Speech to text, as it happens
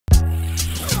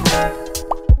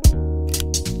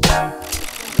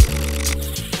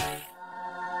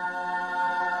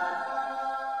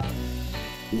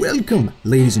Welcome,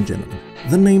 ladies and gentlemen.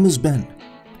 The name is Ben,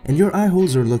 and your eye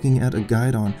holes are looking at a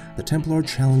guide on the Templar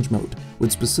challenge mode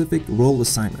with specific role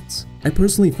assignments. I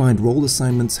personally find role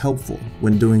assignments helpful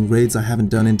when doing raids I haven't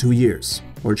done in 2 years,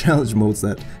 or challenge modes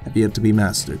that have yet to be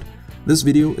mastered. This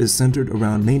video is centered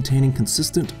around maintaining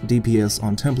consistent DPS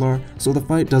on Templar so the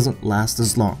fight doesn't last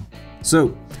as long.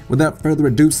 So, without further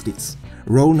ado, skis,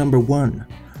 role number 1,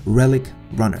 Relic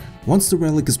Runner. Once the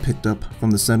relic is picked up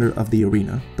from the center of the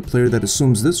arena, the player that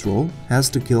assumes this role has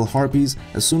to kill harpies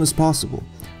as soon as possible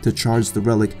to charge the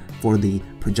relic for the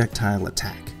projectile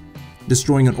attack.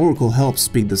 Destroying an oracle helps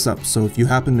speed this up, so if you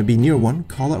happen to be near one,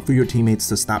 call out for your teammates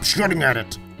to stop shooting at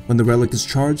it. When the relic is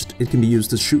charged, it can be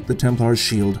used to shoot the Templar's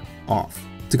shield off.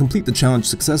 To complete the challenge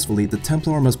successfully, the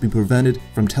Templar must be prevented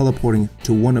from teleporting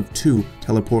to one of 2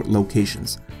 teleport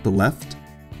locations, the left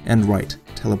and right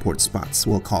teleport spots,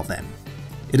 we'll call them.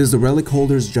 It is the relic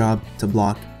holder's job to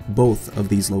block both of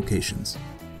these locations.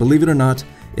 Believe it or not,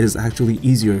 it is actually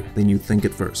easier than you think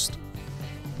at first.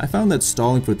 I found that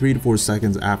stalling for 3 to 4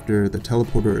 seconds after the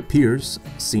teleporter appears,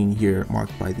 seen here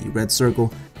marked by the red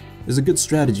circle, is a good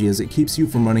strategy as it keeps you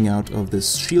from running out of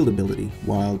this shield ability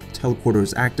while the teleporter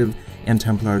is active and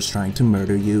Templar is trying to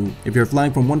murder you. If you're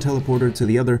flying from one teleporter to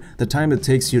the other, the time it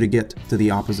takes you to get to the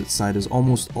opposite side is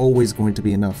almost always going to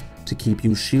be enough to keep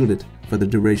you shielded for the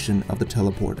duration of the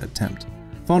teleport attempt.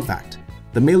 Fun fact,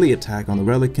 the melee attack on the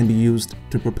relic can be used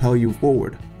to propel you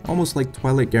forward, almost like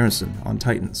Twilight Garrison on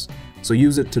Titans, so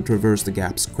use it to traverse the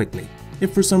gaps quickly.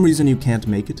 If for some reason you can't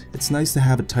make it, it's nice to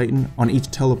have a Titan on each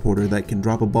teleporter that can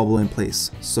drop a bubble in place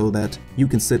so that you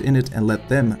can sit in it and let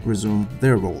them resume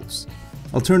their roles.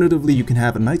 Alternatively, you can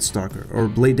have a Night Stalker or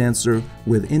Blade Dancer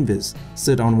with Invis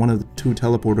sit on one of the 2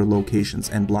 teleporter locations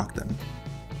and block them.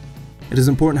 It is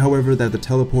important, however, that the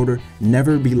teleporter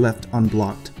never be left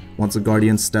unblocked once a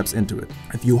Guardian steps into it.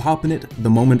 If you hop in it the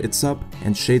moment it's up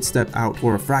and Shade step out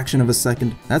for a fraction of a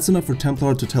second, that's enough for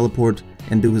Templar to teleport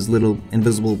and do his little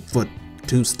invisible foot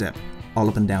 2-step all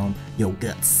up and down your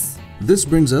guts. This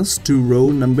brings us to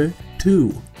role number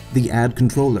 2, the Ad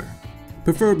Controller.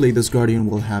 Preferably, this Guardian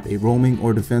will have a roaming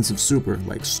or defensive super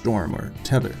like Storm or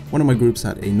Tether. One of my groups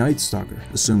had a Night Stalker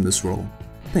assume this role.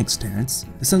 Thanks, Terrence.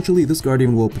 Essentially, this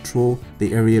Guardian will patrol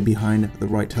the area behind the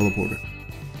right teleporter,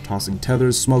 tossing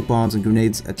tethers, smoke bombs, and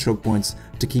grenades at choke points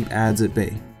to keep ads at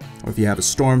bay. Or if you have a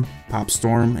Storm, pop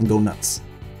Storm and go nuts.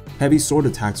 Heavy sword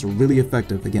attacks are really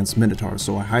effective against Minotaurs,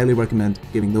 so I highly recommend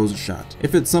giving those a shot.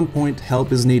 If at some point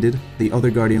help is needed, the other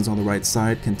Guardians on the right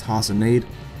side can toss a nade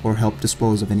or help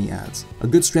dispose of any ads. A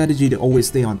good strategy to always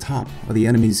stay on top of the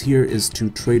enemies here is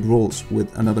to trade roles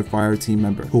with another fire team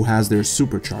member who has their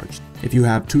supercharged. If you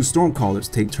have 2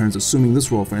 Stormcallers take turns assuming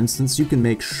this role, for instance, you can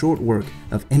make short work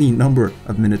of any number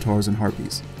of Minotaurs and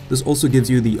Harpies. This also gives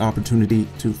you the opportunity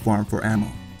to farm for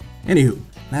ammo. Anywho,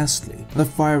 lastly, the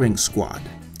Firing Squad.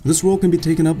 This role can be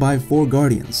taken up by 4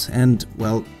 Guardians, and,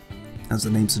 well, as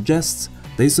the name suggests,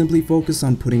 they simply focus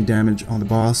on putting damage on the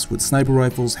boss with sniper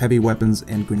rifles, heavy weapons,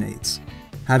 and grenades.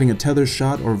 Having a tether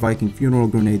shot or Viking funeral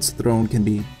grenades thrown can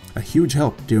be a huge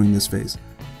help during this phase.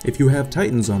 If you have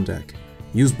Titans on deck,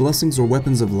 use blessings or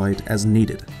weapons of light as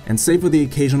needed, and save for the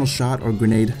occasional shot or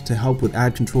grenade to help with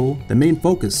ad control. The main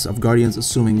focus of Guardians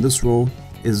assuming this role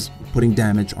is putting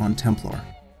damage on Templar.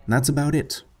 And that's about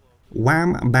it.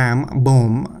 Wham, bam,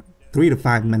 boom. 3 to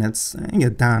 5 minutes, and you're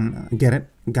done. Get it?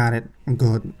 Got it.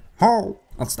 Good. Ho!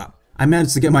 I'll stop. I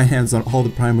managed to get my hands on all the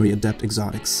primary adept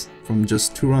exotics from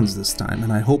just 2 runs this time,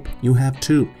 and I hope you have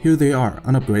too. Here they are,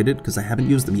 unupgraded because I haven't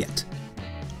used them yet.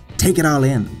 Take it all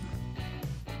in.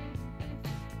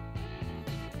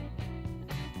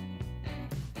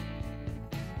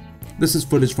 This is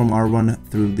footage from our run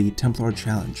through the Templar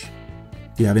challenge.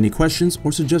 If you have any questions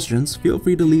or suggestions, feel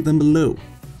free to leave them below.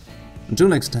 Until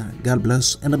next time, God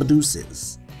bless and a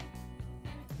deuces.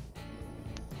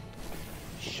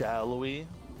 Shall we?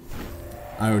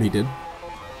 I already did.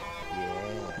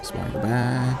 Yeah. Spawn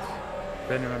back.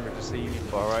 Then remember to say you need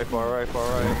Far right, far right, far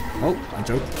right. Oh, I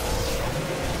joked.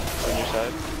 On your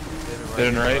side.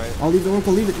 Then right. I'll leave the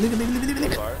oracle. Leave it. Leave it. Leave it. Leave it.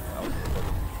 Leave it. Sorry. I was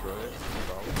throw it. No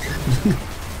problem.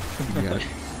 You got it.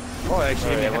 Oh,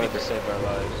 actually, Sorry, I I wanted to save our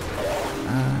lives.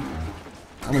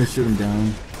 I'm gonna shoot him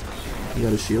down. You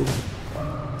got a shield.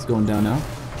 It's going down now.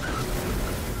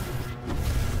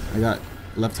 I got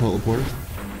left teleporter.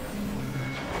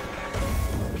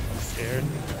 scared.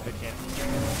 I can't.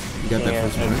 You got that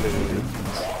first one,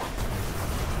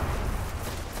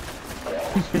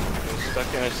 We're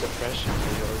stuck in a suppression.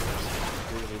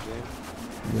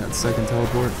 You got second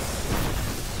teleport.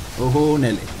 Oh,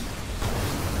 Nelly.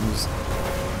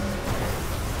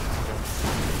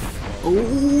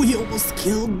 Oh, he almost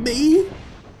killed me.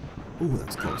 Ooh,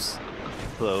 that's close.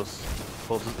 Close.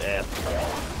 Close as F.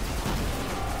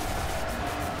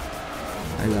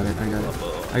 I got it.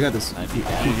 I got this. Keep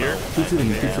shooting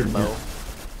me. Keep shooting me.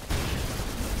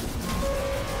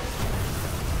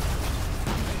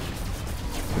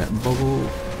 That bubble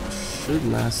should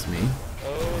last me.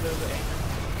 Oh, there's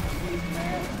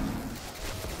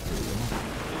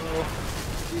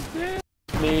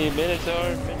an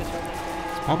Minotaur.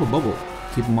 Pop a bubble.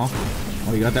 Keep him off.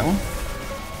 Oh, you got that one?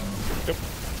 Yep.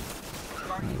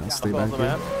 I'll stay back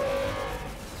here.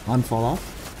 Unfall off.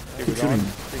 Keep shooting.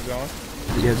 Keep going.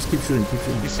 Yeah, just keep shooting. Keep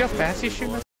shooting. You see how fast he's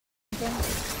shooting?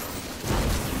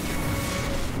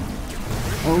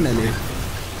 Oh, Nelly.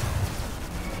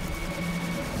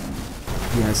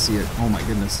 Yeah, I see it. Oh my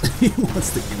goodness. He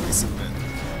wants to kill me so bad.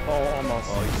 Oh, almost.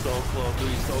 Oh, he's so close, dude.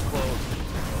 He's so close.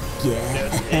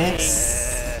 Yes. Yes.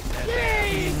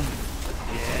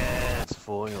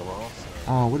 Foil off.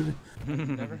 Oh, what did it?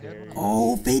 Never hit him.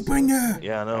 Oh, Fatebringer.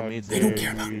 Yeah, I know. Me too. They don't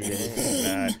care about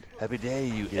anything. Happy day,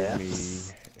 you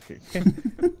Fs.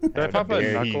 Did I pop out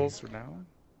Knuckles for now?